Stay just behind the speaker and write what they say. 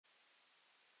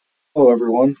Hello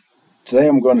everyone. Today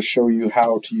I'm going to show you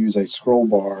how to use a scroll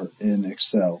bar in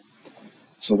Excel.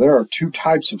 So there are two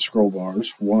types of scroll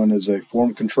bars. One is a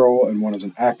form control and one is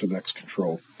an ActiveX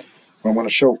control. What I want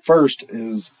to show first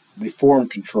is the form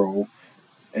control,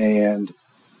 and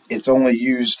it's only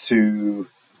used to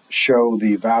show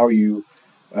the value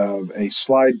of a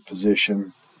slide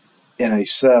position in a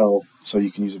cell so you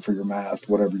can use it for your math,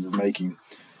 whatever you're making.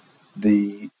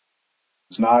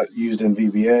 It's not used in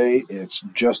VBA. It's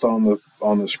just on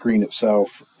the screen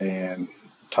itself and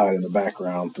tied in the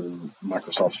background through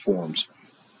Microsoft's Forms.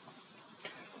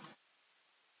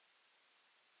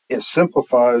 It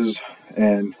simplifies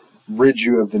and rids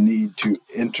you of the need to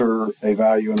enter a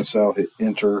value in a cell, hit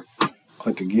enter,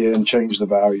 click again, change the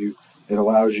value. It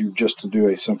allows you just to do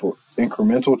a simple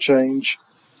incremental change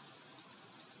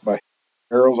by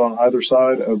arrows on either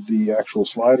side of the actual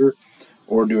slider,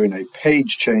 or doing a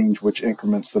page change which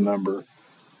increments the number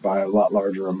by a lot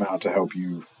larger amount to help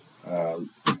you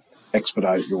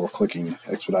expedite your clicking,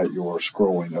 expedite your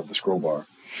scrolling of the scroll bar.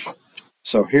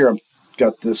 So here I've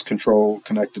got this control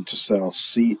connected to cell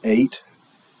C8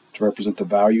 to represent the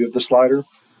value of the slider.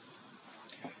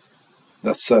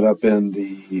 That's set up in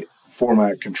the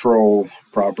format control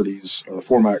properties, or the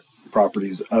format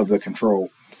properties of the control.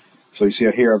 So you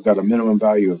see here I've got a minimum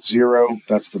value of 0.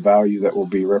 That's the value that will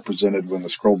be represented when the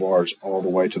scroll bar is all the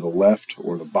way to the left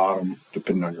or the bottom,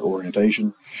 depending on your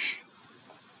orientation.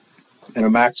 And a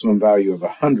maximum value of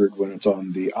 100 when it's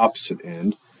on the opposite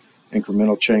end.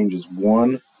 Incremental change is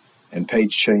 1, and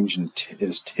page change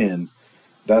is 10.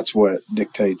 That's what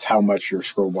dictates how much your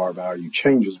scroll bar value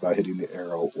changes by hitting the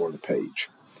arrow or the page.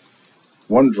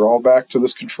 One drawback to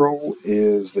this control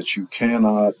is that you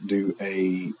cannot do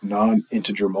a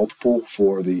non-integer multiple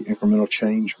for the incremental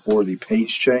change or the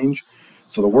page change.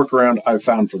 So the workaround I've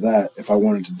found for that, if I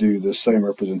wanted to do the same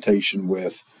representation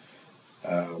with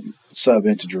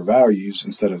sub-integer values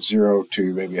instead of 0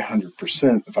 to maybe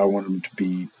 100%, if I wanted them to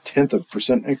be tenth of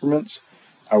percent increments,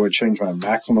 I would change my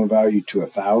maximum value to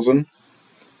 1,000.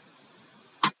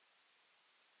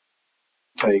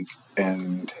 Take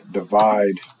and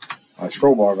divide my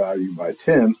scroll bar value by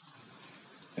 10,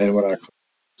 and when I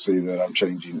see that I'm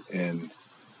changing in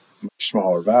much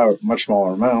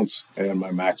smaller amounts, and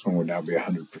my maximum would now be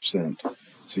 100%.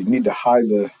 So you need to hide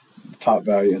the top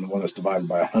value, and the one that's divided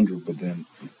by 100 would then,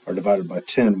 or divided by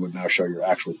 10, would now show your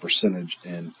actual percentage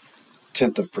in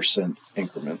tenth of percent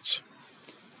increments.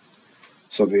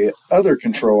 So the other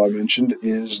control I mentioned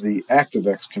is the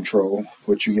ActiveX control,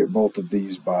 which you get both of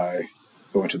these by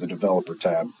going to the Developer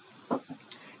tab.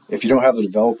 If you don't have the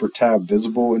Developer tab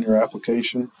visible in your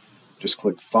application, just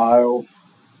click File.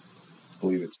 I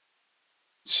believe it's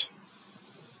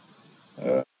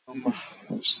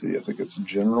let's see, I think it's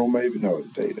General maybe? No, it's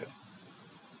Data.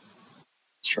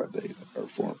 Let's try Data, or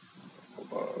Form.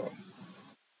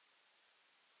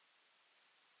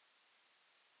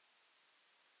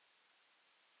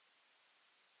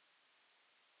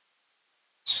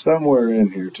 Somewhere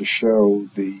in here to show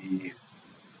the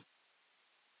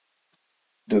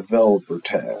Developer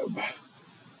tab.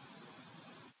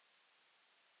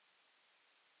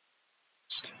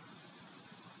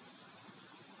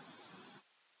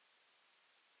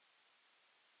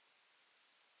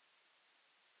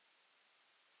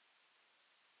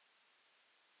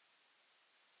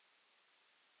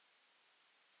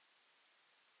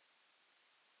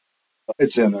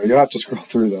 It's in there. You'll have to scroll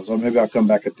through those. Or maybe I'll come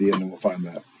back at the end and we'll find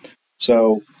that.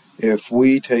 So if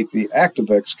we take the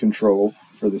ActiveX control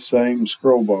for the same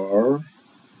scroll bar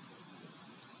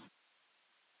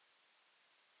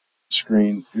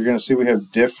screen, you're going to see we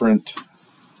have different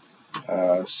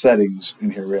settings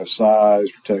in here. We have size,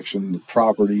 protection, the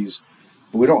properties,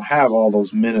 but we don't have all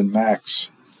those min and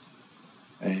max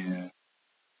and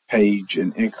page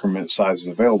and increment sizes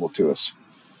available to us.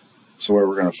 So where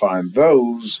we're going to find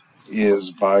those is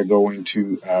by going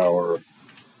to our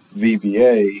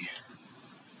VBA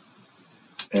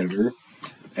editor,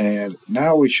 and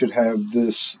now we should have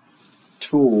this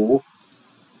tool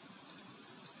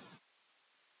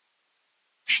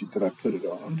sheet that I put it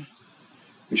on.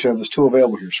 We should have this tool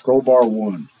available here, Scroll Bar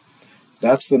 1.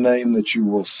 That's the name that you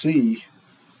will see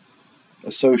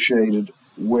associated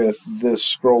with this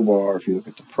scroll bar if you look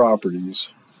at the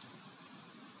properties.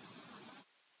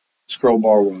 Scroll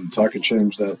Bar 1. So I could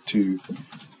change that to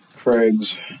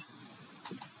Craig's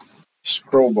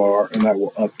scroll bar, and that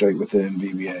will update within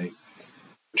VBA.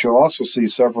 But you'll also see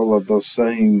several of those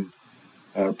same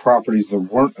properties that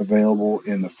weren't available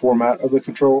in the format of the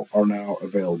control are now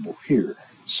available here.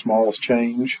 Smallest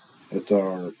change, it's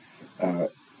our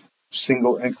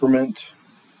single increment.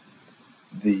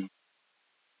 The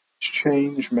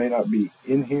change may not be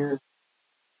in here.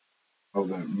 Oh,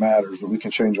 that matters, but we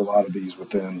can change a lot of these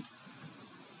within.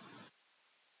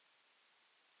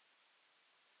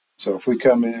 So if we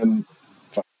come in,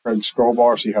 if I Craig scroll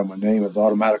bar, see how my name is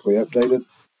automatically updated.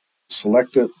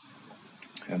 Select it,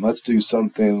 and let's do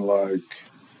something like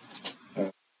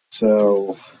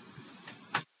cell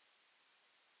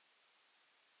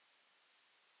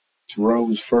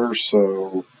rows first.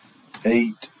 So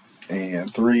 8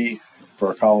 and 3 for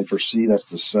our column for C. That's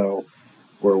the cell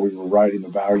where we were writing the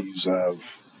values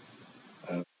of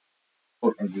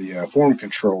the form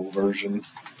control version.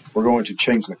 We're going to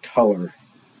change the color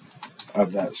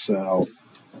of that cell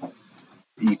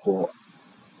equal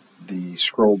the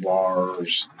scroll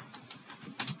bar's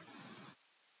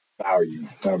value.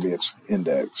 That'll be its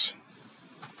index.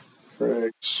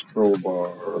 Correct scroll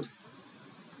bar.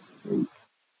 Oops.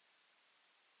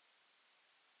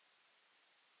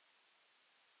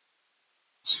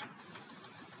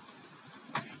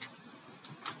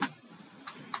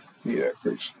 Yeah,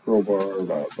 correct scroll bar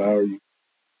dot value.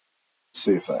 Let's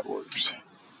see if that works.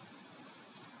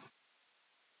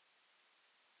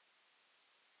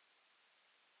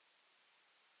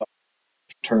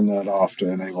 Turn that off to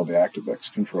enable the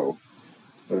ActiveX control.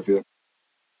 But if you look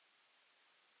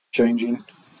changing,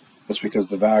 that's because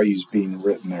the value is being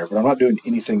written there. But I'm not doing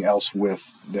anything else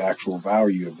with the actual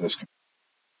value of this.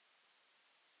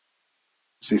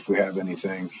 See if we have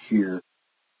anything here.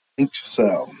 Linked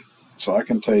cell. So I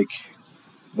can take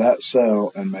that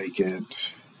cell and make it,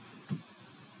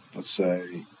 let's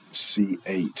say,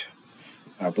 C8.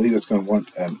 I believe it's going to want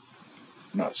an,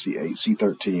 not C8,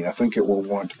 C13. I think it will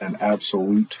want an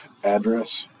absolute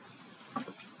address. Let's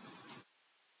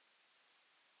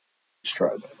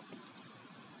try that.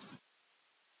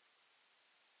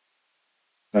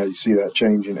 Now you see that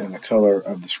changing and the color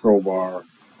of the scroll bar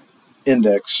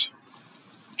index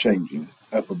changing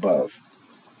up above.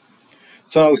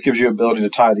 So this gives you the ability to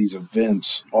tie these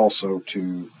events also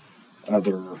to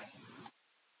other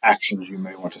actions you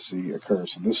may want to see occur.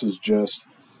 So this is just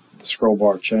the scroll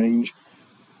bar change.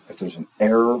 If there's an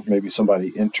error, maybe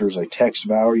somebody enters a text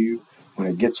value. When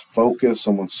it gets focused,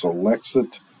 someone selects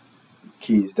it,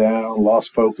 keys down,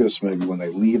 lost focus. Maybe when they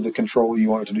leave the control, you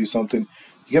want it to do something.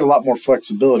 You get a lot more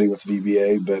flexibility with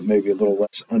VBA, but maybe a little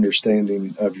less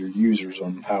understanding of your users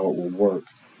on how it will work.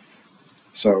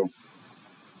 So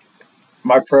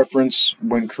my preference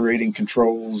when creating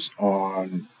controls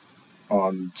on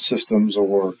systems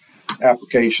or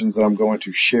applications that I'm going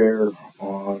to share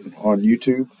on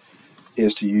YouTube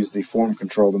is to use the form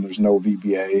control. Then there's no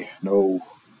VBA, no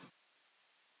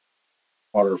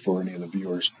water for any of the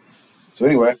viewers. So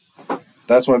anyway,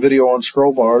 that's my video on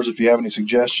scroll bars. If you have any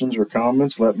suggestions or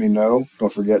comments, let me know.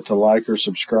 Don't forget to like or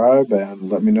subscribe, and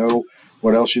let me know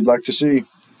what else you'd like to see.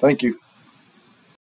 Thank you.